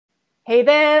Hey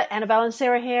there, Annabelle and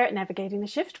Sarah here at Navigating the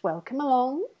Shift. Welcome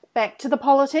along. Back to the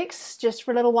politics just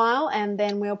for a little while, and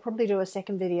then we'll probably do a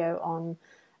second video on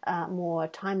more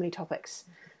timely topics.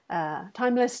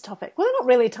 Timeless topic. Well, they're not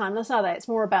really timeless, are they? It's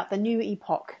more about the new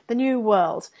epoch, the new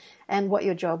world, and what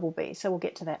your job will be. So we'll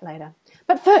get to that later.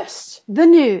 But first, the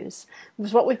news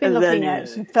was what we've been looking at.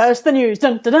 First, the news.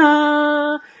 Dun, dun,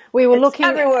 dun. We were looking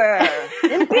everywhere.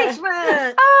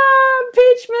 Impeachment.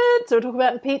 Impeachment. So we'll talk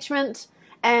about impeachment.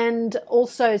 And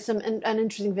also an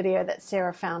interesting video that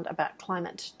Sarah found about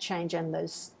climate change and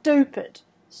those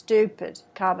stupid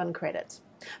carbon credits.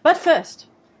 But first,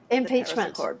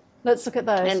 impeachment. Let's look at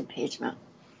those. Impeachment.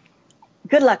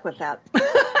 Good luck with that.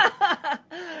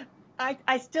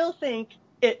 I still think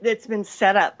it's been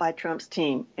set up by Trump's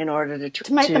team in order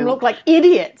to make them look like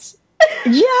idiots.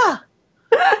 Yeah.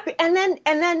 And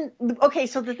then, okay,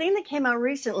 so the thing that came out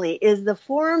recently is the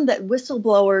form that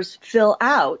whistleblowers fill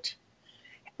out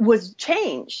was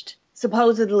changed,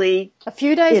 supposedly a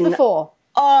few days before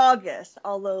August,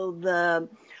 although the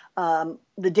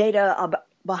data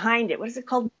behind it, what is it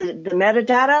called? The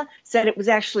metadata said it was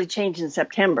actually changed in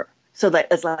September. So that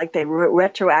it's like they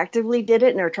retroactively did it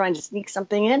and they're trying to sneak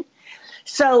something in.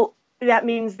 So that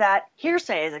means that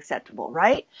hearsay is acceptable,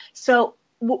 right? So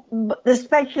the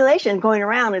speculation going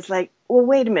around is like, well,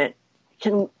 wait a minute.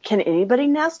 Can anybody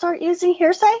now start using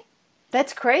hearsay?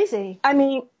 That's crazy. I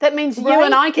mean, that means you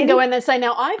and I can go in and say,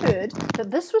 now I heard that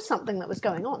this was something that was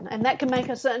going on, and that can make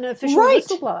us an official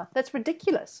whistleblower. That's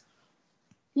ridiculous.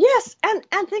 Yes, and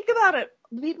think about it.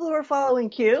 The people who are following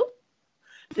Q,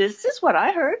 this is what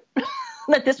I heard,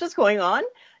 that this was going on.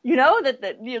 You know, that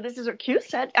this is what Q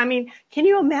said. I mean, can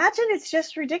you imagine? It's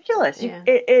just ridiculous. Yeah.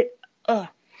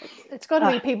 It's got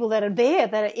to be people that are there,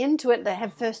 that are into it, that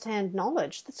have first-hand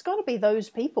knowledge. It's got to be those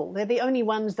people. They're the only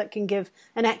ones that can give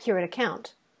an accurate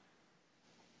account.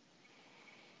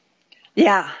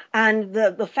 Yeah, and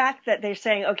the fact that they're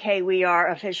saying, okay, we are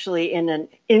officially in an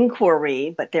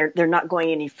inquiry, but they're not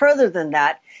going any further than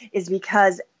that, is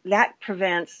because that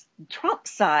prevents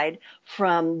Trump's side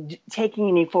from taking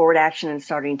any forward action and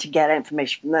starting to get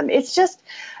information from them. It's just,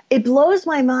 it blows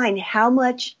my mind how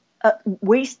much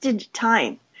wasted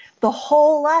time. The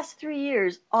whole last 3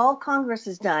 years, all Congress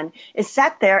has done is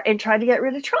sat there and tried to get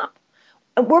rid of Trump.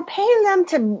 We're paying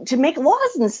them to make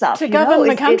laws and stuff. To govern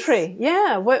the country.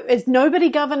 Yeah. Is nobody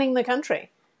governing the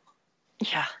country?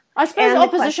 Yeah. I suppose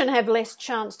opposition have less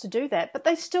chance to do that, but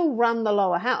they still run the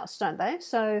lower house, don't they?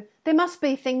 So there must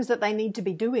be things that they need to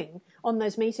be doing on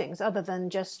those meetings other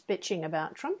than just bitching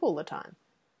about Trump all the time.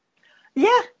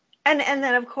 Yeah. And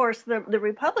then, of course, the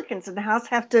Republicans in the House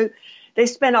they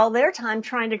spend all their time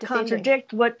trying to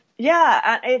contradict what,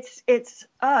 it's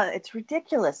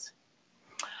ridiculous.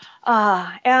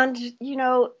 And, you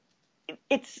know,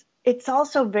 it's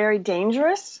also very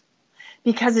dangerous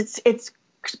because it's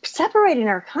separating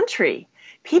our country.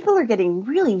 People are getting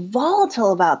really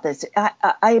volatile about this. I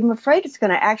am afraid it's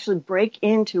going to actually break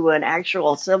into an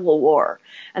actual civil war.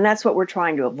 And that's what we're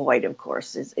trying to avoid, of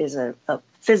course, is a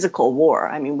physical war.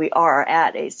 I mean, we are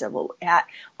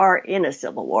in a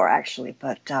civil war, actually.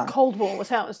 But Cold War was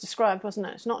how it was described, wasn't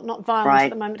it? It's not violence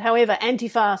at the moment. However,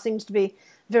 Antifa seems to be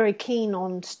very keen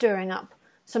on stirring up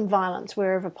some violence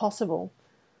wherever possible.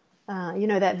 You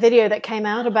know, that video that came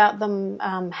out about them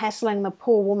hassling the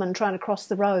poor woman trying to cross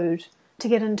the road to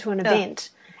get into an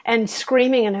event and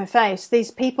screaming in her face.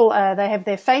 These people, they have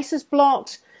their faces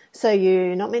blocked, so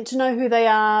you're not meant to know who they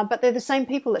are, but they're the same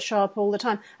people that show up all the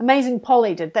time. Amazing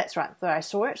Polly did, that's right, where I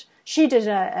saw it. She did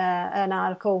an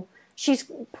article. She's,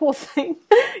 poor thing,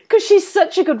 because she's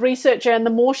such a good researcher, and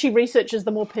the more she researches, the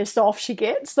more pissed off she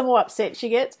gets, the more upset she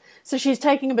gets. So she's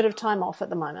taking a bit of time off at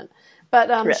the moment.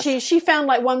 But she found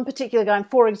like one particular guy,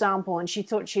 for example, and she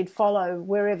thought she'd follow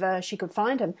wherever she could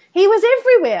find him. He was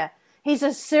everywhere. He's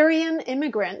a Syrian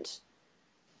immigrant,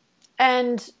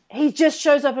 and he just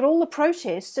shows up at all the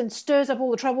protests and stirs up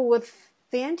all the trouble with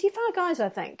the Antifa guys, I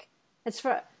think. It's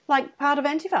for like part of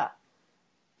Antifa.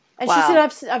 And she said,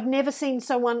 I've never seen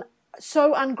someone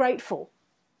so ungrateful,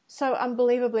 so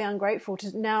unbelievably ungrateful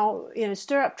to now, you know,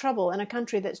 stir up trouble in a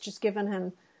country that's just given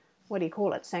him, what do you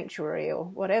call it, sanctuary or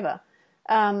whatever.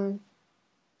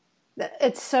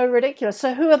 It's so ridiculous.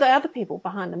 So who are the other people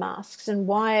behind the masks, and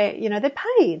why, you know, they're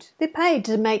paid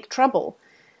to make trouble,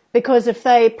 because if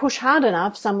they push hard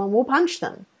enough, someone will punch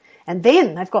them. And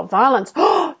then they've got violence.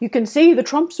 Oh, you can see the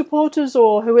Trump supporters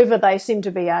or whoever they seem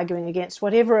to be arguing against,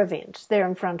 whatever event they're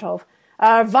in front of,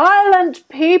 are violent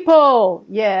people.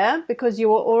 Yeah, because you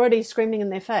were already screaming in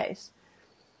their face.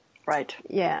 Right.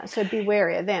 Yeah, so be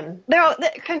wary of them. They're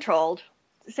controlled.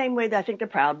 same way that I think the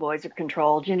Proud Boys are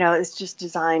controlled. It's just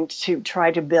designed to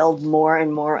try to build more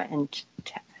and more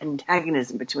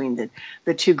antagonism between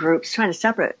the two groups, trying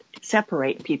to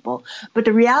separate people. But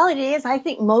the reality is, I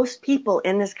think most people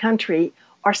in this country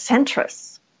are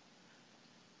centrists,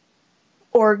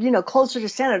 or closer to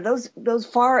center. Those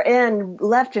far end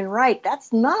left and right,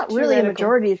 that's not really a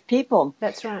majority of people.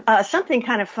 That's right. Something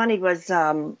kind of funny was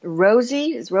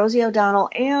Rosie O'Donnell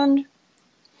and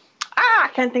I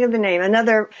can't think of the name.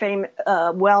 Another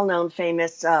well-known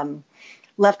famous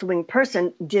left-wing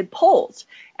person did polls,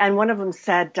 and one of them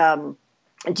said,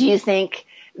 "Do you think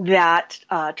that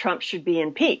Trump should be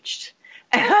impeached?"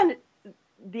 And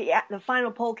the final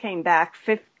poll came back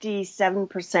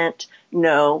 57%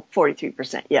 no,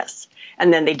 43% yes.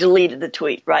 And then they deleted the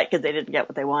tweet, right, because they didn't get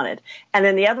what they wanted. And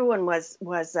then the other one was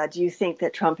do you think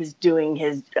that Trump is doing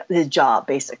his job,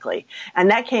 basically?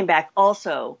 And that came back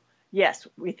also, yes,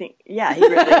 we think, yeah, he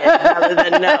really is, rather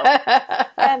than no.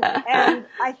 And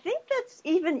I think that's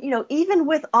even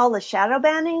with all the shadow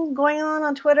banning going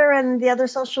on Twitter and the other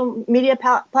social media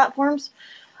platforms,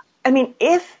 I mean,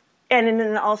 and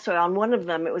then also on one of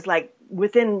them, it was like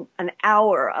within an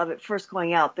hour of it first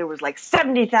going out, there was like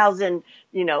 70,000,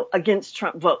 against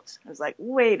Trump votes. I was like,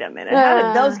 wait a minute, how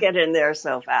did those get in there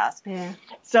so fast? Yeah.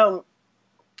 So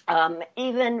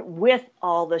even with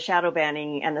all the shadow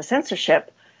banning and the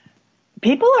censorship,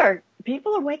 people are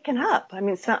waking up. I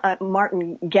mean,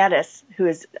 Martin Geddes, who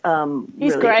is he's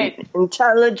really great,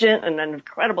 intelligent, and an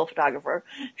incredible photographer.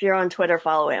 If you're on Twitter,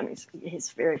 follow him. He's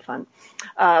very fun.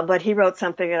 But he wrote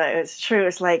something that is true.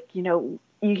 It's like, you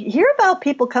hear about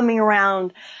people coming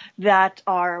around that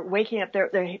are waking up.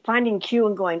 They're finding Q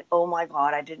and going, oh my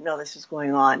God, I didn't know this was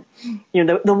going on.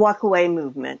 The walk away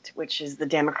movement, which is the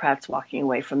Democrats walking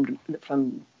away from the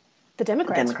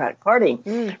Democratic Party.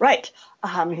 Right.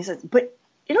 He says, but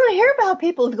you don't hear about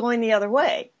people going the other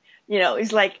way.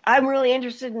 He's like, I'm really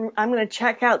interested I'm going to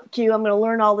check out Q. I'm going to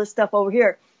learn all this stuff over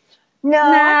here. No,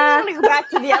 I want to go back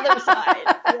to the other side,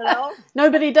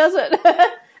 Nobody does it.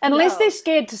 Unless they're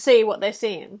scared to see what they're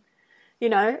seeing.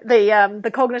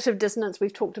 The cognitive dissonance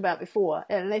we've talked about before,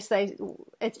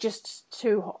 it's just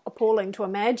too appalling to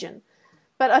imagine.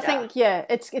 But I think,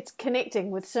 it's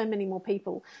connecting with so many more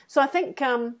people. So I think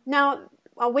now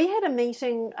we had a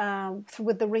meeting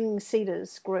with the Ring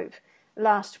Cedars group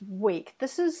last week.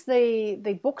 This is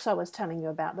the books I was telling you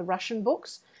about, the Russian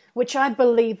books, which I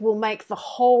believe will make the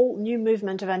whole new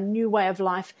movement of a new way of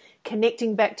life,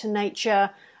 connecting back to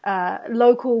nature,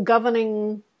 local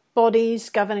governing bodies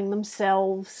governing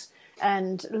themselves,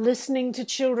 and listening to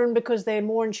children because they're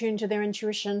more in tune to their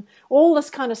intuition, all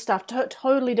this kind of stuff,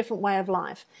 totally different way of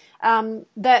life.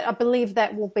 That I believe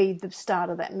that will be the start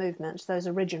of that movement, those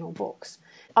original books.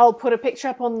 I'll put a picture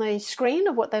up on the screen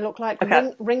of what they look like.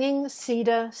 Okay. Ringing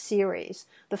Cedar series.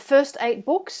 The first 8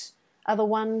 books are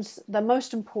the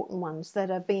most important ones that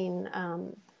have been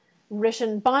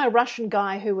written by a Russian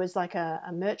guy who was like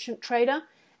a merchant trader,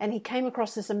 and he came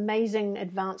across this amazing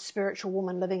advanced spiritual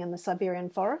woman living in the Siberian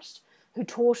forest who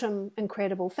taught him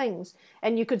incredible things.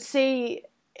 And you could see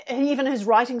even his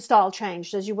writing style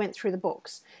changed as you went through the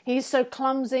books. He's so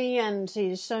clumsy and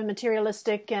he's so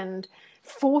materialistic, and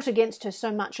fought against her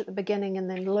so much at the beginning and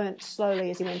then learnt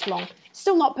slowly as he went along.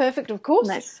 Still not perfect, of course.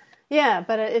 Nice. Yeah,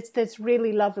 but it's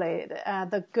really lovely.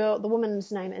 The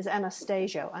woman's name is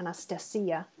Anastasia. That's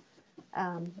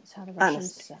how the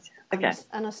Russians say. Okay.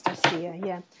 Anastasia,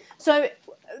 yeah. So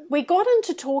we got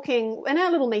into talking in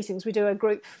our little meetings. We do a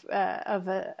group of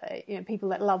people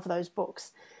that love those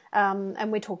books, and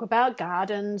we talk about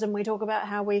gardens, and we talk about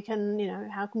how we can,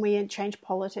 how can we change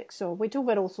politics, or we talk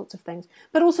about all sorts of things,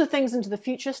 but also things into the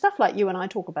future, stuff like you and I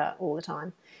talk about all the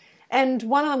time. And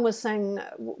one of them was saying,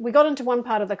 we got into one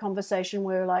part of the conversation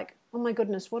where we were like, oh my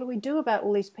goodness, what do we do about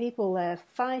all these people? They're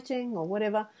fighting or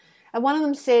whatever. And one of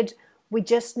them said, we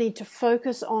just need to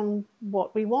focus on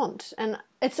what we want. And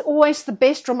it's always the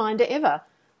best reminder ever.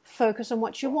 Focus on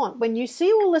what you want. When you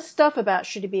see all this stuff about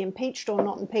should he be impeached or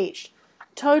not impeached,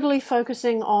 totally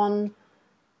focusing on,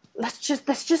 that's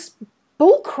just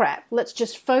bull crap. Let's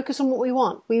just focus on what we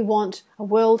want. We want a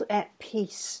world at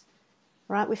peace.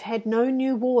 Right? We've had no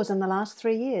new wars in the last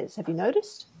 3 years. Have you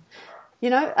noticed?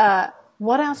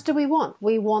 What else do we want?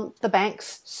 We want the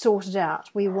banks sorted out.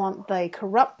 We want the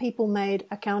corrupt people made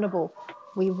accountable.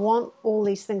 We want all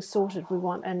these things sorted. We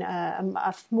want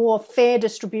a more fair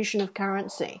distribution of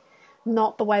currency,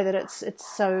 not the way that it's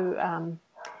so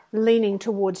leaning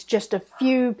towards just a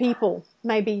few people,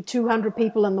 maybe 200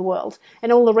 people in the world,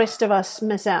 and all the rest of us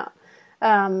miss out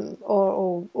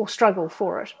or struggle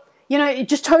for it. You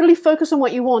just totally focus on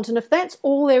what you want. And if that's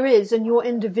all there is in your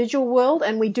individual world,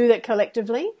 and we do that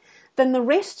collectively, then the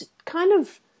rest kind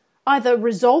of either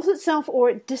resolves itself or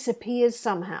it disappears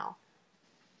somehow.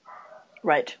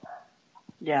 Right.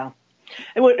 Yeah.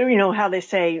 You know how they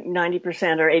say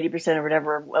 90% or 80% or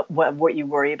whatever, what you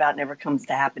worry about never comes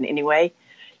to happen anyway.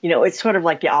 You know, it's sort of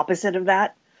like the opposite of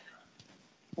that.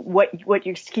 What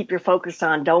you keep your focus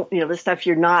on, the stuff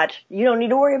you don't need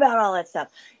to worry about all that stuff.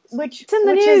 It's in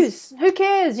the news. Who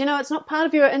cares? You know, it's not part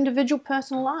of your individual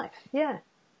personal life. Yeah.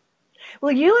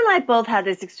 Well, you and I both had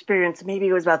this experience, maybe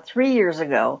it was about 3 years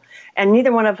ago, and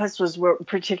neither one of us were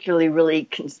particularly really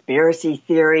conspiracy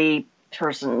theory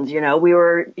persons. You know, we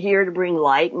were here to bring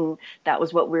light, and that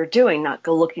was what we were doing, not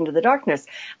go look into the darkness.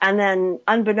 And then,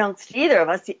 unbeknownst to either of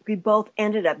us, we both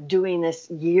ended up doing this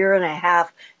 1.5 year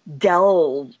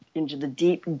delve into the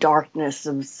deep darkness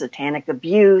of satanic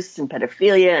abuse and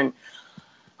pedophilia and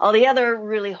all the other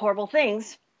really horrible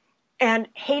things, and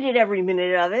hated every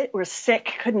minute of it. We're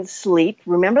sick, couldn't sleep.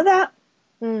 Remember that?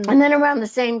 Mm. And then around the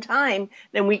same time,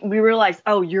 then we realized,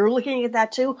 oh, you're looking at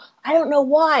that too? I don't know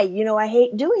why. You know, I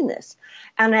hate doing this.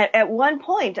 And at one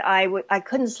point, I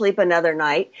couldn't sleep another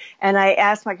night. And I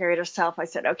asked my greater self, I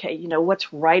said, okay, you know,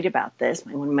 what's right about this?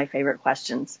 One of my favorite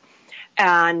questions.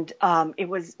 And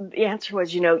the answer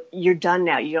was, you know, you're done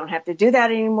now. You don't have to do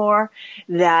that anymore.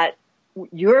 That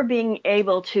you're being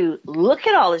able to look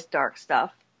at all this dark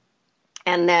stuff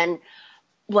and then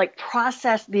like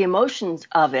process the emotions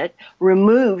of it,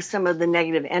 remove some of the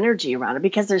negative energy around it,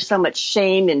 because there's so much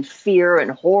shame and fear and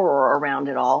horror around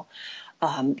it all,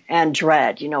 and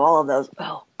dread, you know, all of those,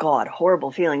 oh God,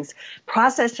 horrible feelings.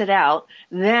 Process it out.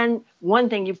 Then one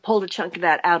thing, you've pulled a chunk of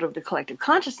that out of the collective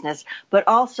consciousness, but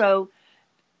also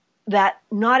that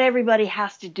not everybody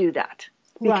has to do that.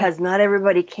 Because not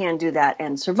everybody can do that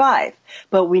and survive.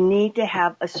 But we need to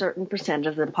have a certain percent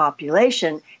of the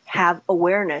population have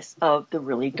awareness of the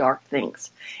really dark things.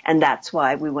 And that's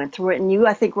why we went through it. And you,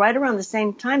 I think, right around the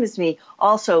same time as me,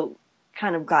 also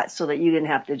kind of got so that you didn't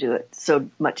have to do it so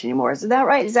much anymore. Is that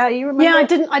right? Is that you remember?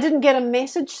 Yeah, I didn't get a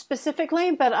message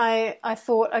specifically, but I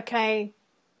thought, okay,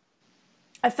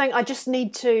 I think I just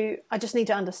need to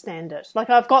understand it. Like,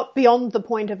 I've got beyond the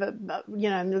point of it, you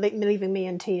know, leaving me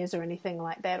in tears or anything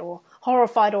like that, or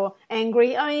horrified or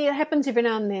angry. I mean, it happens every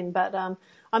now and then, but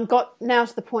I'm got now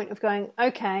to the point of going,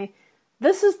 okay,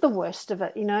 this is the worst of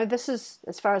it. You know, this is,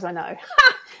 as far as I know,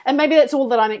 and maybe that's all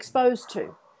that I'm exposed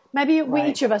to. Maybe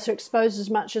each of us are exposed as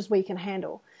much as we can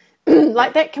handle.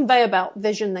 Like that conveyor belt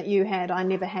vision that you had, I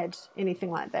never had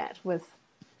anything like that with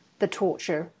the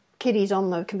torture. Kiddies on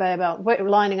the conveyor belt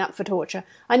lining up for torture.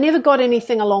 I never got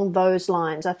anything along those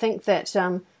lines. I think that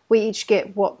we each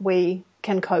get what we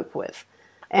can cope with.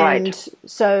 And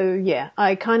so, yeah,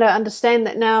 I kind of understand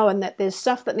that now, and that there's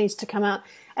stuff that needs to come out.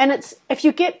 And it's, if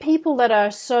you get people that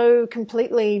are so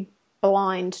completely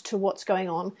blind to what's going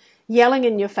on, yelling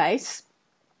in your face,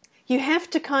 you have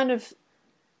to kind of,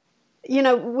 you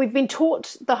know, we've been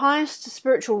taught the highest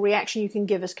spiritual reaction you can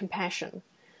give is compassion.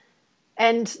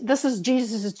 And this is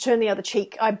Jesus' turn the other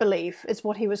cheek, I believe, is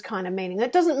what he was kind of meaning.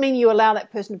 That doesn't mean you allow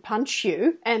that person to punch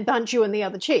you and punch you in the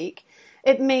other cheek.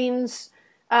 It means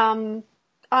I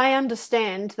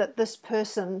understand that this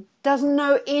person doesn't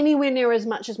know anywhere near as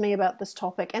much as me about this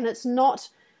topic. And it's not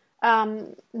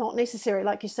necessary,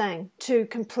 like you're saying, to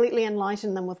completely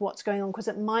enlighten them with what's going on, because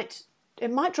it might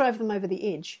drive them over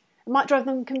the edge. It might drive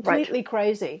them completely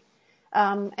crazy.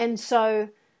 And so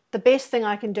the best thing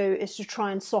I can do is to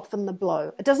try and soften the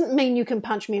blow. It doesn't mean you can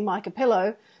punch me like a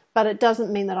pillow, but it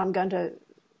doesn't mean that I'm going to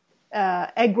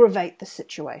aggravate the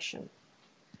situation.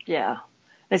 Yeah.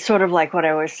 It's sort of like what I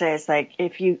always say. It's like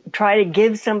if you try to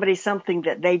give somebody something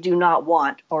that they do not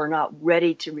want or not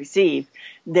ready to receive,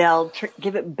 they'll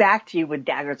give it back to you with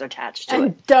daggers attached to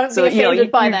it. Don't be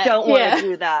offended by that. You don't want to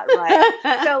do that,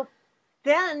 right? So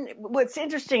then what's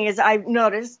interesting is I've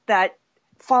noticed that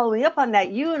following up on that,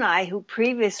 you and I, who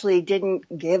previously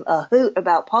didn't give a hoot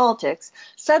about politics,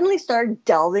 suddenly started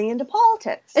delving into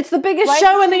politics. It's the biggest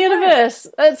show in the universe.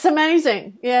 It's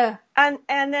amazing. Yeah. And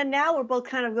then now we're both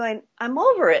kind of going, I'm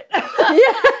over it. Yeah.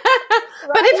 Right?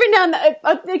 But every now and then,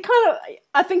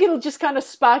 I think it'll just kind of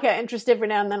spark our interest every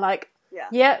now and then, like,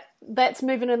 yeah, that's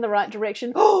moving in the right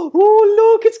direction. Oh,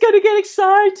 look, it's going to get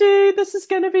exciting. This is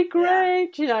going to be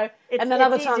great, you know. And then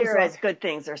other times, as good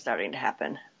things are starting to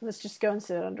happen. Let's just go and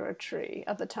sit under a tree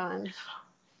other times.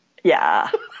 Yeah.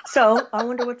 So I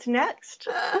wonder what's next.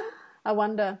 I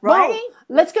wonder. Right? Well,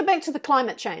 let's go back to the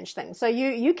climate change thing. So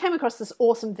you came across this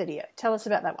awesome video. Tell us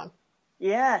about that one.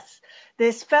 Yes.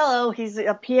 This fellow, he's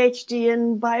a PhD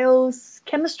in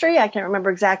biochemistry. I can't remember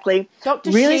exactly.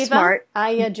 Dr. Really Shiva smart.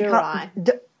 Ayyadurai.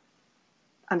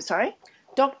 I'm sorry?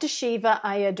 Dr. Shiva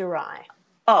Ayyadurai.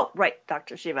 Oh, right,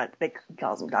 Dr. Shiva. They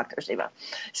calls him Dr. Shiva.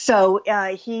 So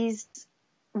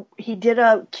he did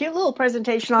a cute little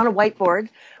presentation on a whiteboard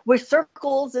with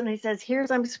circles, and he says,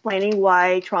 "Here's I'm explaining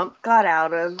why Trump got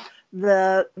out of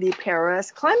the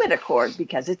Paris Climate Accord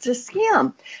because it's a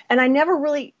scam." And I never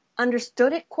really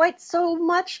understood it quite so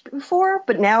much before,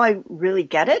 but now I really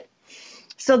get it.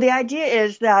 So the idea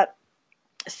is that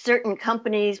certain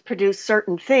companies produce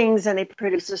certain things, and they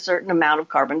produce a certain amount of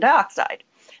carbon dioxide.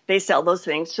 They sell those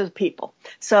things to the people.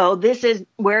 So this is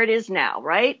where it is now,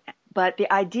 right? But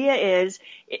the idea is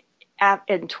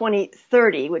in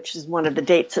 2030, which is one of the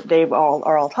dates that they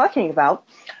are all talking about,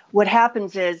 what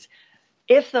happens is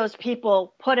if those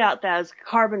people put out those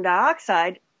carbon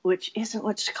dioxide, which isn't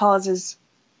what causes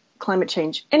climate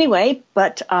change anyway,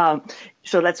 but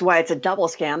so that's why it's a double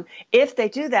scam. If they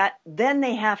do that, then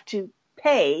they have to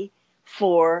pay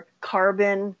for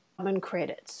carbon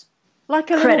credits. Like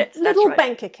a credits, little right.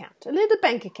 bank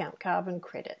account, carbon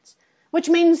credits, which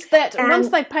means that once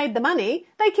they've paid the money,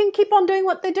 they can keep on doing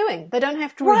what they're doing. They don't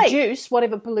have to reduce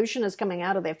whatever pollution is coming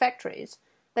out of their factories.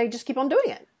 They just keep on doing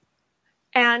it.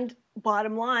 And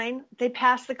bottom line, they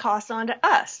pass the cost on to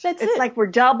us. It's like we're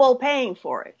double paying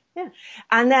for it. Yeah.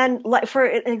 And then, like for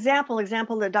an example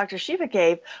that Dr. Shiva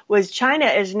gave was China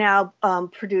is now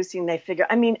producing. They figure.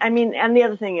 I mean, and the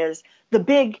other thing is the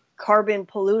big carbon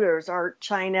polluters are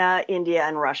China, India,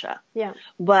 and Russia. Yeah.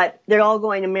 But they're all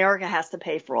going. America has to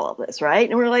pay for all of this, right?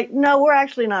 And we're like, no, we're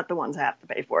actually not the ones that have to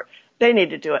pay for it. They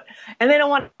need to do it, and they don't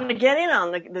want to get in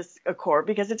on this accord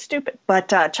because it's stupid. But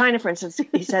China, for instance,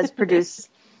 he says produce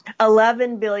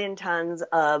 11 billion tons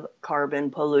of carbon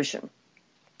pollution.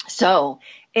 So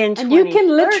in 2030, and you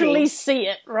can literally see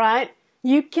it, right?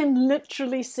 You can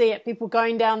literally see it. People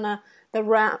going down the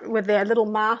route with their little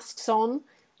masks on.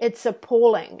 It's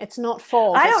appalling. It's not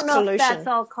fog. I don't know pollution. if that's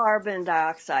all carbon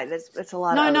dioxide. It's a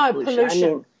lot of pollution. Pollution.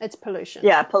 I mean, it's pollution.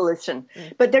 Yeah, pollution.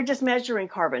 But they're just measuring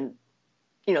carbon.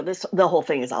 You know, the whole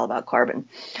thing is all about carbon.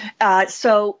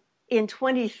 So in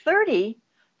 2030,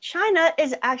 China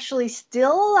is actually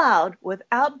still allowed,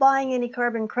 without buying any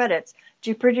carbon credits,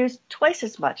 to produce twice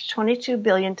as much, 22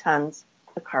 billion tons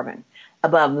of carbon.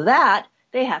 Above that,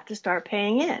 they have to start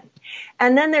paying in.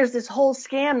 And then there's this whole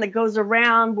scam that goes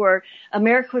around where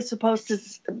America was supposed to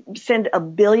send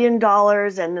 $1 billion,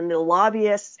 and then the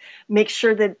lobbyists make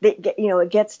sure that they get, it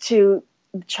gets to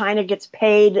China, gets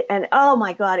paid. And oh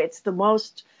my God, it's the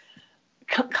most.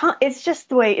 It's just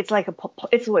the way it's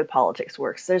the way politics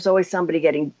works. There's always somebody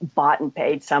getting bought and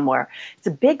paid somewhere. It's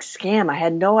a big scam. I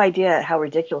had no idea how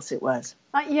ridiculous it was.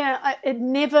 It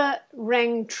never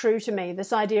rang true to me,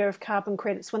 this idea of carbon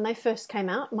credits. When they first came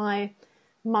out,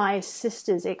 my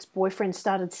sister's ex-boyfriend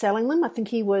started selling them. I think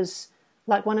he was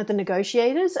like one of the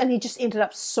negotiators, and he just ended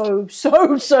up so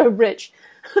rich.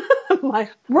 my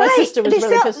sister was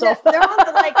really pissed off. They're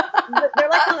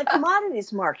on the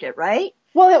commodities market, right?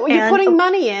 Well, you're putting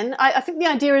money in. I think the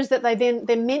idea is that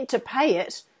they're meant to pay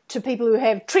it to people who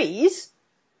have trees,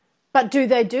 but do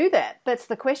they do that? That's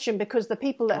the question, because the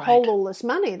people that hold all this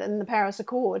money in the Paris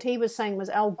Accord, he was saying was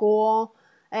Al Gore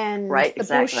and the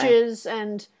Bushes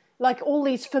and like all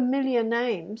these familiar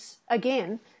names,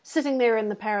 again, sitting there in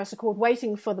the Paris Accord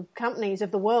waiting for the companies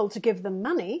of the world to give them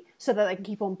money so that they can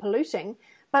keep on polluting.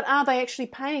 But are they actually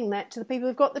paying that to the people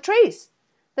who've got the trees?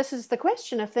 This is the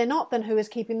question. If they're not, then who is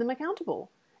keeping them accountable?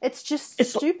 It's just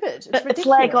stupid. It's ridiculous. It's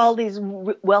like all these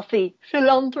wealthy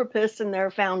philanthropists and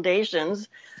their foundations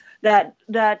that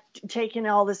take in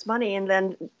all this money, and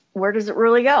then where does it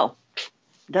really go?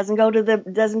 Doesn't go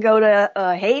to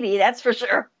Haiti, that's for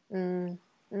sure. So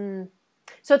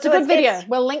it's a good video.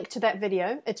 We'll link to that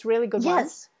video. It's a really good one.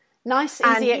 Nice,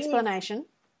 easy explanation.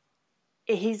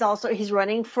 He's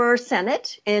running for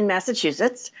Senate in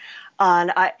Massachusetts.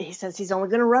 And he says he's only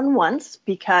going to run once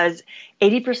because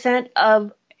 80%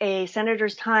 of a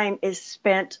senator's time is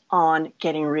spent on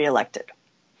getting reelected.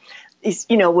 He's,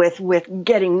 with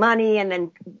getting money and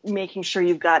then making sure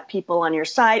you've got people on your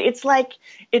side. It's like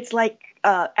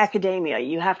academia.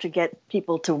 You have to get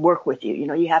people to work with you.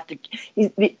 You have to.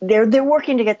 They're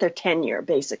working to get their tenure,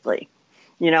 basically.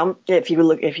 If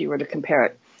you were to compare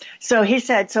it. So he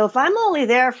said, so if I'm only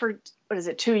there for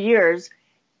 2 years.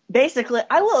 Basically,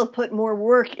 I will have put more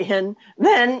work in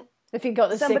than if you got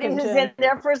the somebody second who's term. in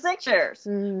there for 6 years,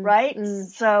 right?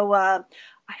 So I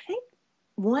think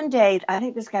one day,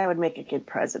 this guy would make a good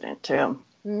president too.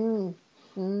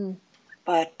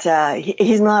 But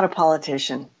he's not a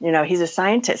politician. He's a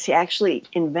scientist. He actually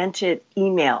invented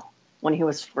email when he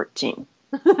was 14.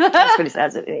 That's what he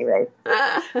says at any rate.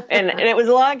 And it was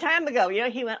a long time ago.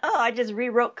 He went, I just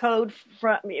rewrote code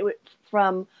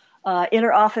from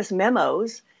interoffice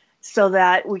memos. so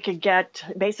that we could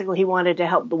basically he wanted to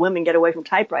help the women get away from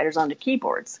typewriters onto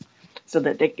keyboards so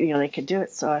that they could do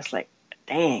it. So I was like,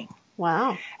 dang.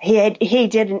 Wow. He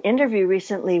did an interview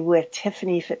recently with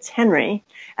Tiffany Fitzhenry,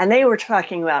 and they were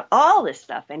talking about all this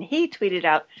stuff, and he tweeted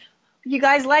out, you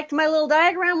guys liked my little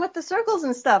diagram with the circles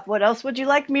and stuff. What else would you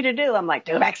like me to do? I'm like,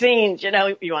 do vaccines. You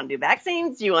want to do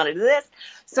vaccines? You want to do this?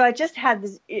 So I just had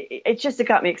this, it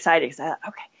got me excited because I thought,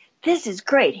 okay, this is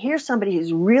great. Here's somebody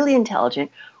who's really intelligent,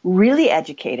 really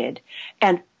educated,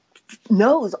 and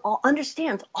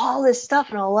understands all this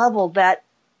stuff on a level that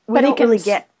we don't really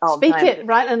get all the time. Speak it,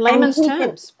 right, in layman's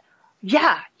terms.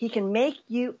 He can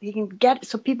get it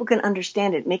so people can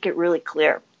understand it, make it really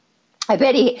clear. I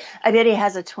bet he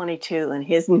has a 22 in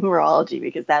his numerology,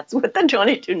 because that's what the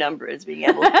 22 number is, being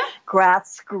able to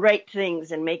grasp great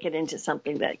things and make it into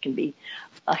something that can be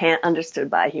understood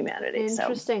by humanity.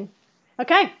 Interesting.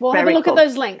 Okay, well, have a look at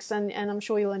those links, and I'm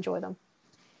sure you'll enjoy them.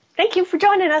 Thank you for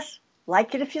joining us.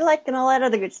 Like it if you like, and all that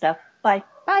other good stuff. Bye.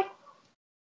 Bye.